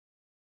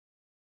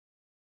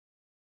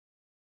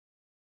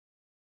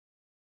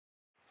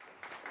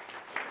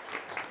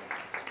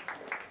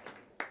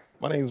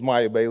My name is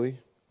Miya Baily,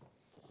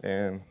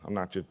 and I'm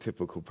not your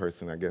typical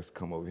person, I guess, to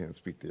come over here and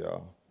speak to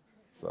y'all.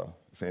 So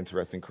it's an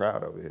interesting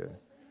crowd over here.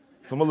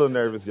 So I'm a little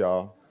nervous,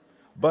 y'all.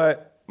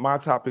 But my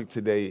topic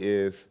today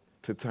is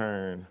to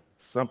turn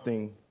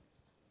something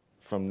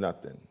from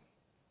nothing,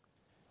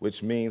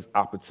 which means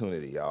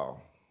opportunity,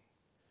 y'all.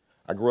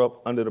 I grew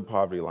up under the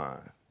poverty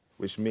line,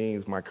 which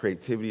means my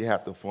creativity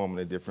had to form in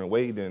a different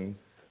way than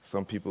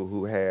some people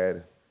who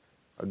had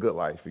a good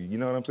life. You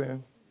know what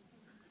I'm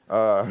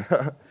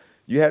saying?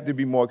 You had to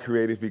be more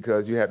creative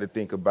because you had to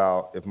think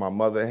about if my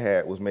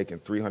mother was making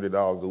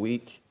 $300 a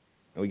week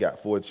and we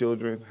got 4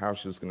 children, how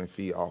she was going to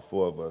feed all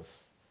 4 of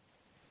us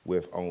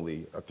with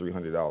only a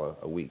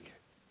 $300 a week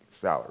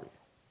salary.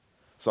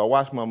 So I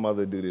watched my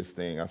mother do this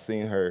thing. I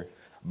seen her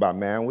buy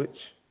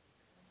manwich,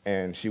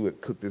 and she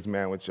would cook this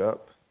manwich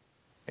up,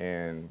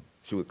 and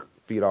she would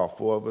feed all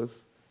 4 of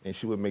us, and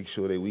she would make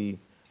sure that we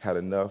had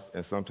enough,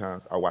 and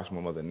sometimes I watched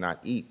my mother not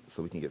eat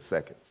so we can get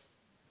seconds.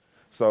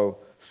 So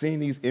seeing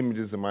these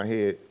images in my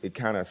head, it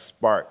kind of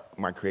sparked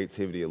my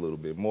creativity a little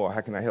bit more. How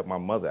can I help my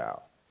mother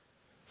out?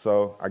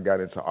 So I got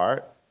into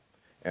art,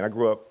 and I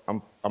grew up,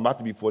 I'm about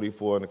to be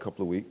 44 in a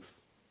couple of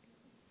weeks.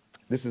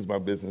 This is my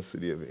business,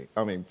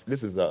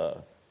 this is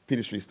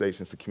Peter Street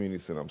Station, it's a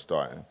community center I'm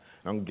starting. And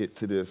I'm gonna get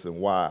to this and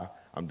why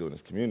I'm doing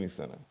this community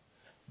center.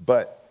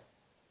 But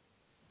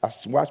I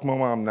watched my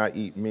mom not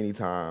eat many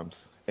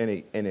times, and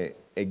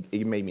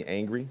it made me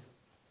angry,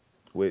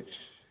 which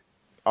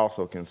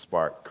also can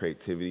spark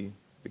creativity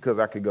because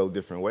I could go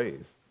different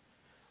ways.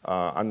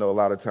 I know a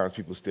lot of times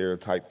people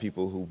stereotype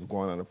people who are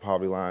going on the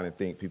poverty line and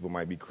think people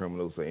might be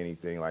criminals or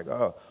anything like,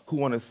 oh, who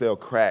want to sell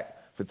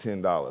crack for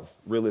 $10,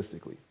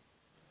 realistically?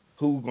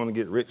 Who's going to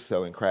get rich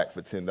selling crack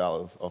for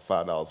 $10 or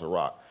 $5 a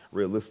rock,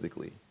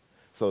 realistically?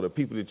 So the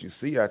people that you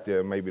see out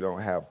there maybe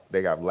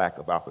they got lack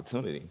of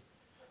opportunity.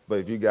 But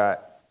if you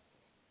got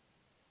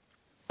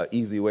an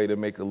easy way to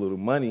make a little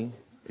money,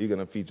 you're going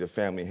to feed your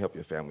family and help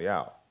your family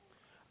out.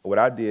 What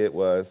I did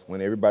was,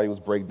 when everybody was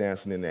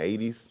breakdancing in the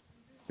 80s,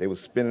 they was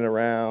spinning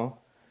around,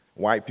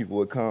 white people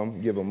would come,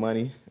 give them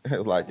money. It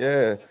was like,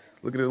 yeah,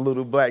 look at the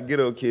little black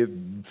ghetto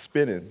kid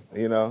spinning,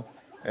 you know?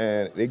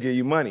 And they give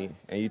you money,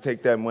 and you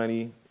take that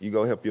money, you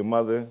go help your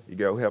mother, you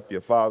go help your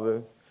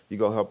father, you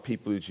go help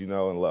people that you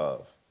know and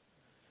love.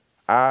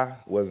 I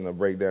wasn't a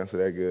breakdancer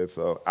that good,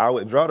 so I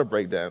would draw the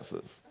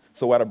breakdancers.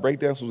 So while the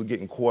breakdancers was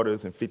getting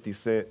quarters and 50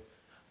 cents,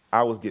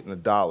 I was getting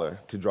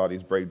 $1 to draw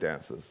these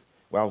breakdancers.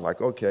 Well, I was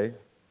like, okay,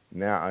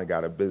 now I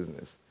got a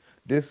business.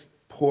 This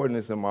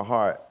poorness in my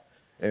heart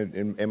and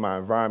in my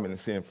environment, and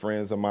seeing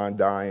friends of mine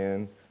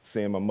dying,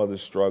 seeing my mother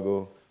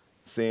struggle,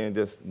 seeing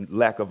just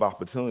lack of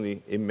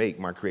opportunity, it made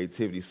my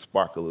creativity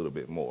spark a little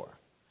bit more.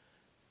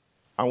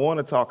 I want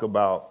to talk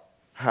about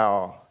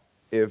how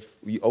if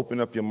you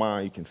open up your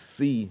mind, you can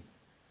see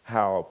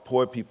how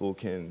poor people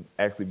can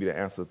actually be the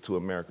answer to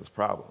America's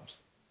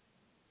problems.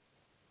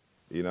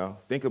 You know,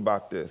 think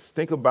about this.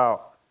 Think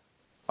about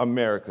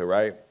America,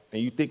 right?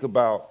 And you think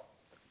about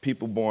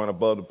people born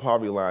above the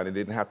poverty line and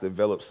didn't have to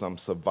develop some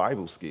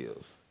survival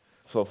skills.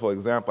 So for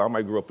example, I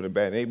might grow up in a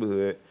bad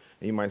neighborhood,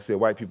 and you might see a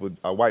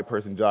white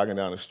person jogging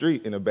down the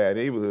street in a bad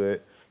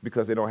neighborhood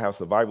because they don't have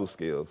survival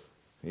skills,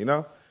 you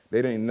know?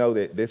 They didn't know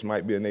that this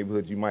might be a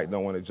neighborhood you might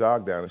not want to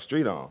jog down the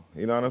street on,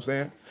 you know what I'm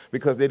saying?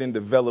 Because they didn't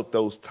develop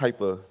those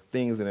type of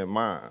things in their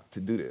mind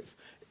to do this.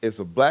 It's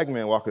a black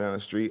man walking down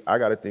the street, I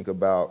gotta think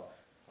about,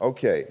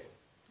 okay,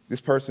 this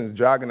person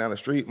jogging down the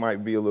street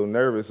might be a little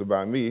nervous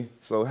about me,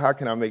 so how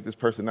can I make this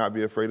person not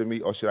be afraid of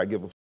me, or should I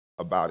give a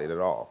about it at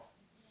all?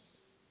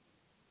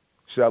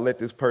 Should I let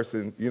this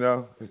person, you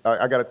know,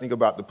 I got to think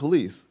about the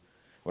police.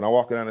 When I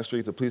walk down the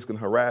street, the police can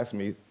harass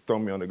me, throw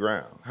me on the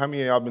ground. How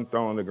many of y'all been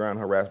thrown on the ground,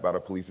 harassed by the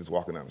police just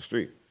walking down the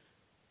street?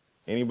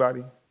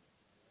 Anybody?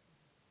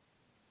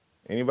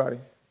 Anybody?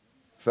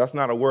 So that's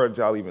not a world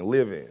y'all even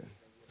live in.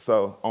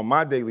 So on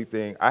my daily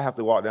thing, I have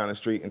to walk down the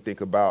street and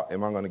think about,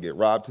 am I going to get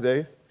robbed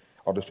today?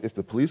 Or is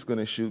the police going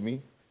to shoot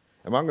me?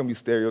 Am I going to be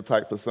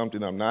stereotyped for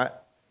something I'm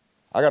not?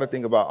 I got to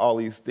think about all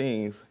these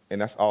things, and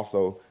that's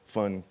also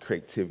fun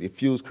creativity. It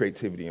fuels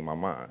creativity in my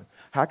mind.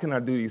 How can I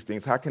do these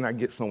things? How can I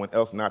get someone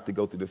else not to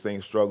go through the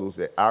same struggles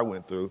that I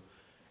went through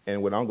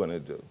and what I'm going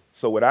to do?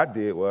 So what I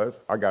did was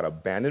I got an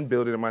abandoned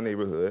building in my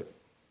neighborhood,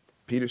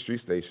 Peter Street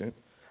Station.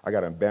 I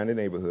got an abandoned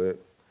neighborhood.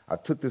 I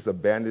took this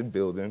abandoned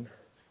building,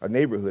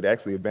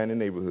 abandoned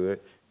neighborhood.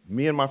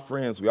 Me and my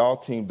friends, we all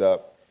teamed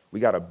up. We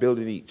got a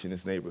building each in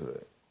this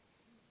neighborhood,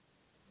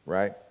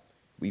 right?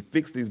 We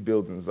fixed these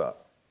buildings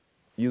up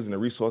using the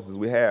resources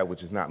we have,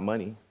 which is not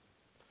money.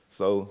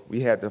 So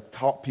we had to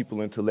talk people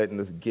into letting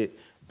us get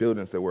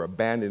buildings that were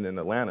abandoned in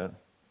Atlanta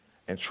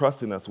and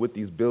trusting us with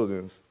these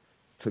buildings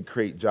to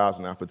create jobs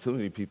and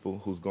opportunity for people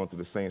who's going through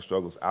the same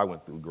struggles I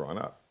went through growing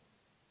up.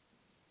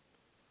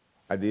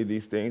 I did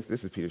these things.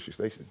 This is Peter Street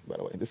Station, by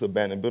the way. This is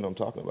abandoned building I'm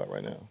talking about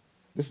right now.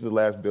 This is the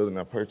last building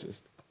I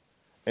purchased.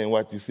 And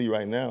what you see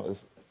right now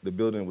is the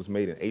building was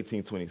made in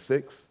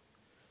 1826.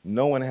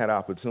 No one had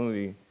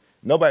opportunity.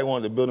 Nobody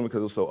wanted the building because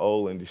it was so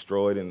old and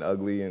destroyed and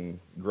ugly and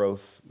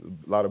gross.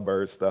 A lot of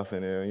bird stuff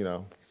in there, you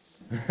know.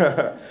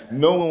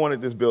 No one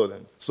wanted this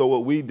building. So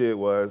what we did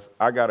was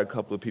I got a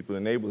couple of people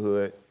in the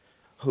neighborhood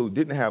who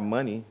didn't have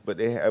money, but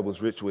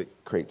was rich with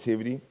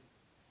creativity,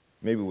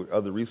 maybe with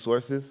other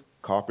resources,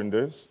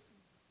 carpenters.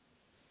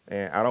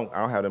 And I don't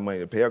have the money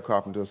to pay a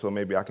carpenter, so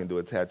maybe I can do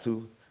a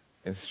tattoo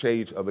in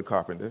exchange of the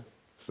carpenter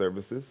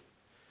services.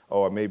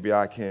 Or maybe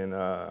I can,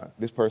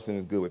 this person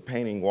is good with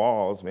painting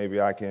walls, maybe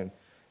I can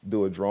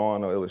do a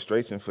drawing or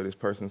illustration for this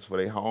person for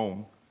their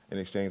home in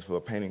exchange for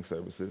painting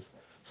services.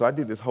 So I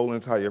did this whole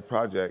entire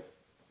project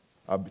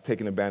of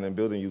taking an abandoned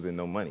building using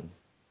no money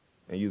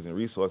and using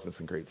resources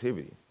and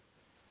creativity.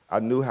 I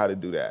knew how to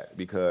do that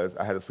because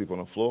I had to sleep on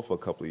the floor for a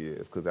couple of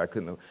years because I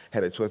couldn't have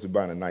had a choice of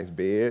buying a nice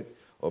bed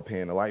or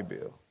paying a light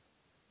bill.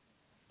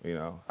 You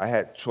know, I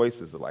had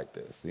choices like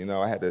this. You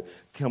know, I had to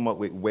come up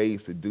with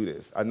ways to do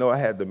this. I know I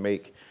had to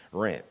make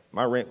rent.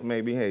 My rent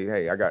may be,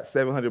 hey, I got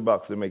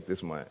 $700 to make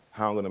this month.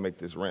 How am I going to make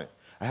this rent?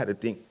 I had to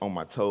think on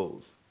my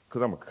toes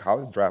because I'm a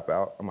college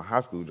dropout. I'm a high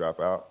school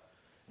dropout.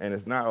 And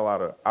it's not a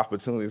lot of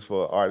opportunities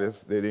for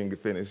artists that didn't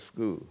finish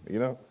school, you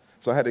know?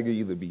 So I had to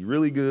either be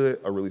really good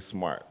or really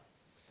smart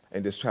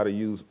and just try to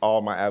use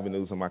all my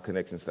avenues and my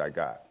connections that I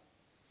got.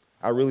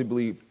 I really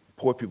believe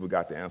poor people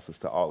got the answers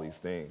to all these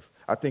things.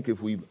 I think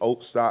if we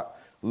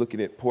stop looking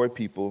at poor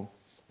people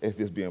as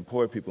just being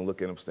poor people and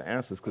look at them as the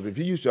answers, because if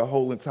you use your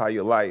whole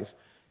entire life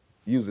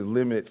using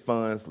limited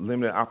funds,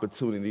 limited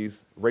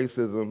opportunities,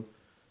 racism,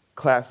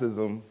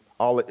 classism,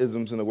 all the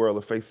isms in the world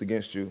are faced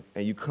against you,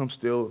 and you come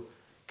still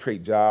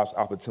create jobs,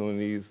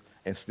 opportunities,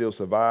 and still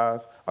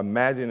survive,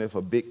 imagine if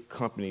a big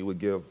company would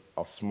give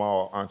a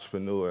small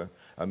entrepreneur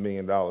 $1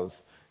 million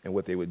and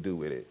what they would do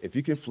with it. If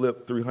you can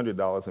flip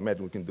 $300,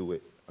 imagine we can do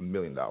it $1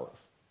 million.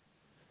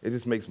 It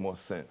just makes more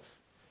sense.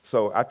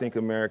 So I think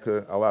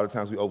America, a lot of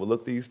times we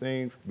overlook these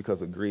things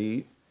because of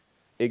greed,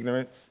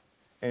 ignorance,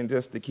 and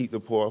just to keep the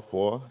poor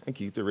poor and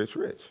keep the rich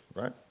rich,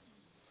 right?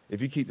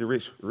 If you keep the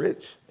rich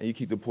rich and you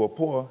keep the poor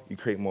poor, you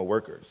create more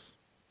workers.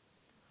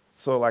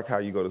 So like how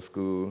you go to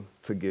school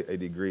to get a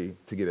degree,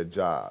 to get a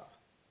job,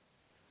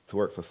 to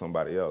work for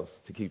somebody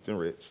else, to keep them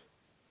rich,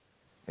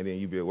 and then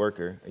you be a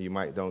worker and you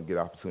might don't get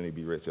opportunity to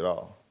be rich at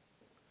all.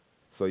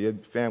 So your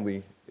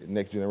family,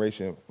 next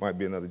generation, might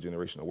be another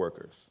generation of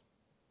workers.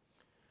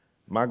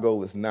 My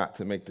goal is not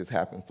to make this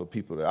happen for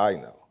people that I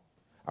know.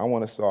 I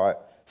want to start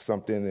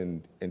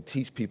something and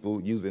teach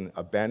people using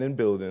abandoned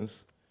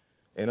buildings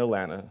in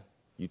Atlanta.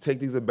 You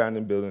take these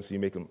abandoned buildings, you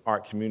make them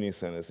art community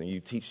centers, and you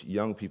teach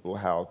young people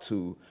how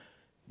to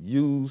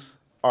use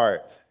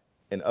art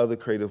and other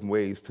creative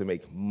ways to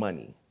make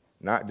money.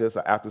 Not just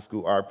an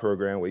after-school art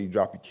program where you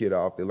drop your kid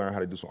off, they learn how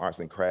to do some arts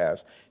and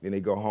crafts, then they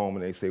go home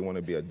and they say want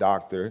to be a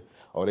doctor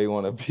or they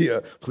want to be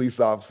a police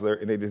officer,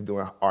 and they're just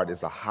doing art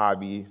as a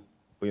hobby,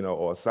 you know,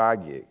 or a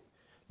side gig.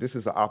 This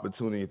is an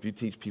opportunity if you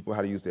teach people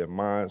how to use their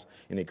minds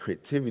and their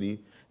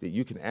creativity that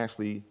you can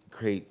actually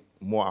create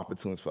more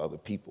opportunities for other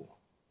people.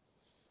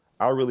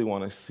 I really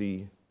want to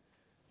see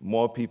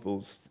more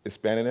people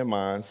expanding their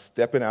minds,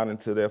 stepping out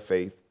into their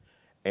faith,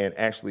 and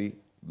actually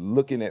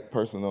looking at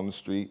person on the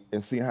street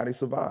and seeing how they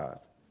survived.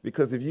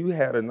 Because if you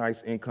had a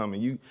nice income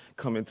and you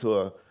come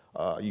into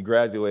you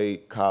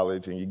graduate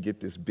college and you get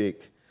this big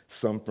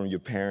sum from your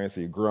parents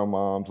or your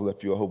grandmoms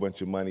left you a whole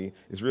bunch of money,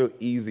 it's real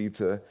easy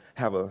to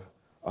have a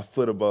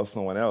foot above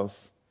someone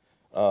else.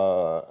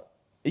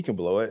 You can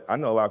blow it. I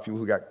know a lot of people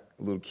who got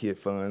little kid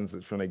funds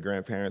from their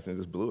grandparents and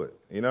just blew it,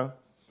 you know?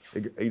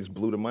 They just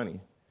blew the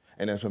money.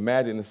 And then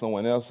imagine if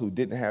someone else who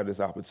didn't have this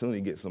opportunity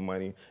get some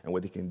money and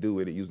what they can do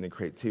with it using the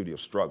creativity of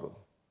struggle.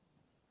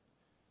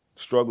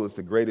 Struggle is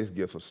the greatest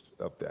gift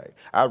of that.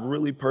 I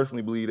really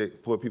personally believe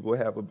that poor people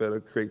have a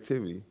better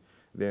creativity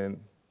than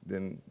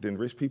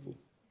rich people.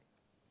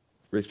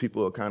 Rich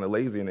people are kind of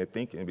lazy in their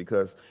thinking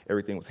because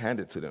everything was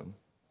handed to them.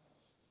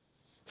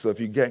 So if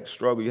you get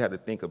struggle, you have to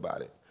think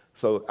about it.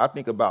 So I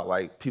think about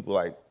like people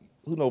like,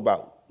 who know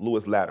about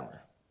Lewis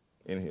Latimer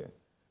in here?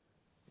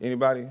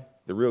 Anybody?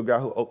 The real guy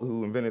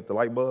who invented the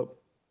light bulb?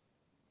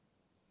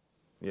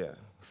 Yeah,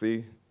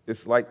 see?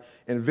 It's like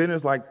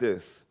inventors like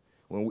this.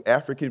 When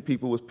African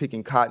people was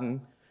picking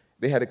cotton,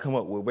 they had to come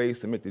up with ways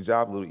to make the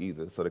job a little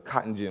easier. So the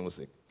cotton gin was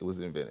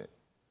invented.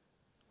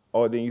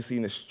 Or then you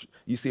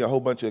see a whole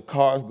bunch of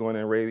cars going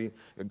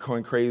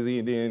crazy,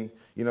 and then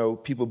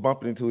people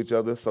bumping into each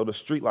other. So the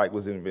street light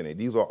was invented.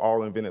 These are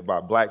all invented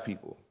by black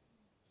people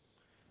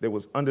that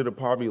was under the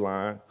poverty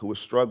line who was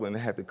struggling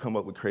and had to come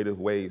up with creative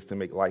ways to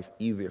make life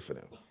easier for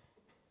them.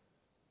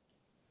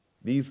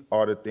 These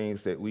are the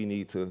things that we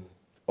need to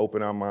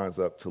open our minds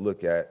up to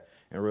look at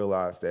and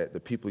realize that the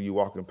people you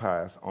walking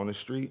past on the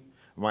street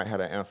might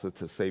have an answer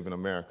to saving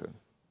America.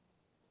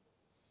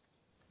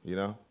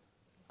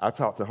 I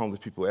talk to homeless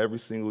people every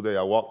single day.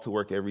 I walk to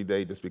work every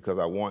day just because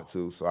I want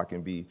to, so I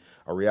can be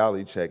a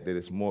reality check that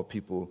it's more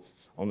people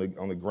on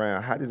the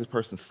ground. How did this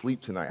person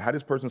sleep tonight? How did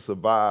this person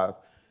survive?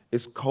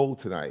 It's cold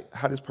tonight.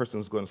 How this person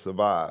is going to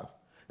survive?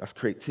 That's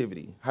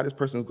creativity. How this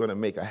person is going to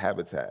make a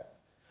habitat?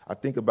 I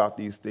think about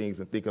these things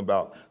and think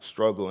about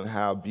struggle and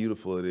how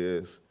beautiful it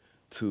is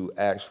to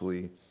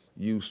actually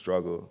use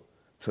struggle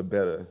to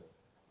better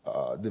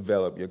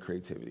develop your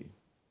creativity.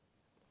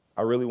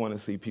 I really want to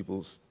see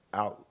people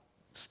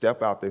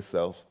step out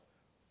themselves,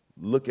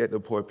 look at the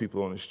poor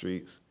people on the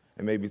streets,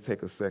 and maybe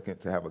take a second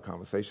to have a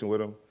conversation with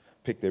them,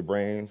 pick their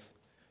brains.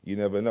 You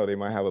never know, they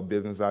might have a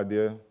business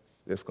idea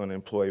that's going to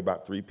employ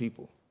about 3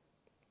 people,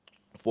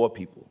 4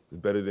 people.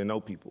 It's better than no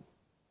people.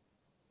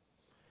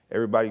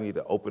 Everybody need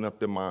to open up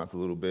their minds a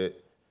little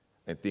bit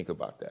and think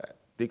about that.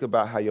 Think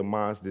about how your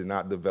minds did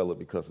not develop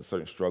because of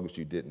certain struggles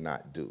you did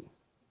not do.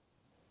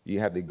 You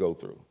had to go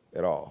through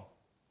at all.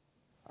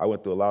 I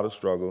went through a lot of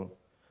struggle.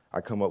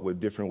 I come up with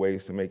different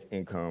ways to make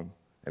income,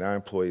 and I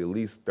employ at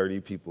least 30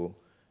 people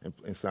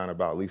and sign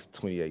about at least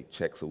 28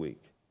 checks a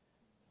week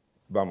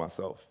by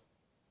myself.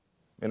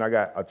 And I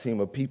got a team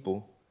of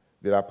people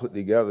that I put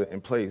together in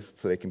place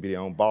so they can be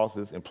their own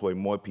bosses, employ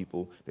more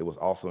people that was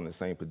also in the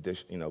same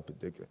position,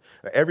 particular.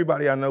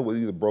 Everybody I know was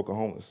either broke or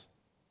homeless.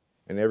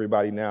 And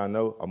everybody now I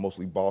know are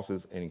mostly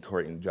bosses and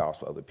creating jobs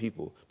for other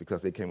people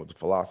because they came up with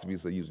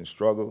philosophies of using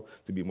struggle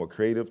to be more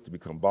creative, to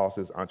become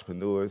bosses,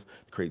 entrepreneurs,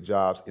 to create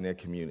jobs in their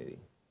community.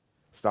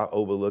 Stop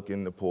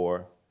overlooking the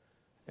poor,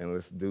 and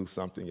let's do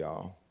something,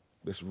 y'all.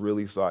 Let's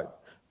really start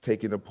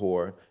taking the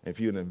poor. And if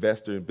you're an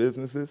investor in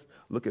businesses,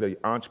 look at an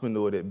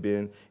entrepreneur that's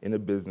been in a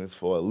business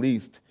for at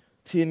least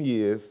 10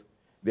 years,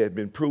 that had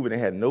been proven they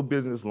had no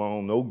business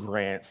loan, no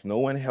grants, no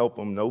one helped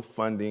them, no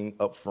funding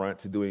up front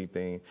to do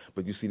anything,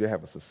 but you see they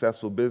have a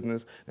successful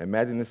business. Now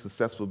imagine this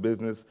successful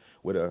business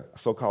with a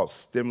so-called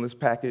stimulus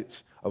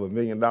package of $1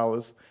 million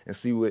and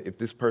see if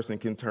this person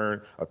can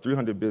turn a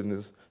 $300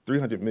 business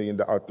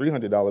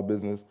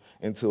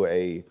into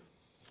a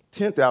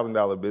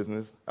 $10,000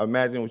 business.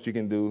 Imagine what you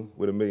can do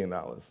with $1 million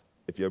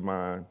if your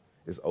mind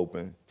is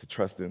open to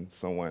trusting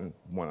someone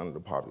under the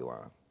poverty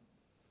line.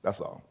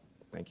 That's all.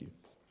 Thank you.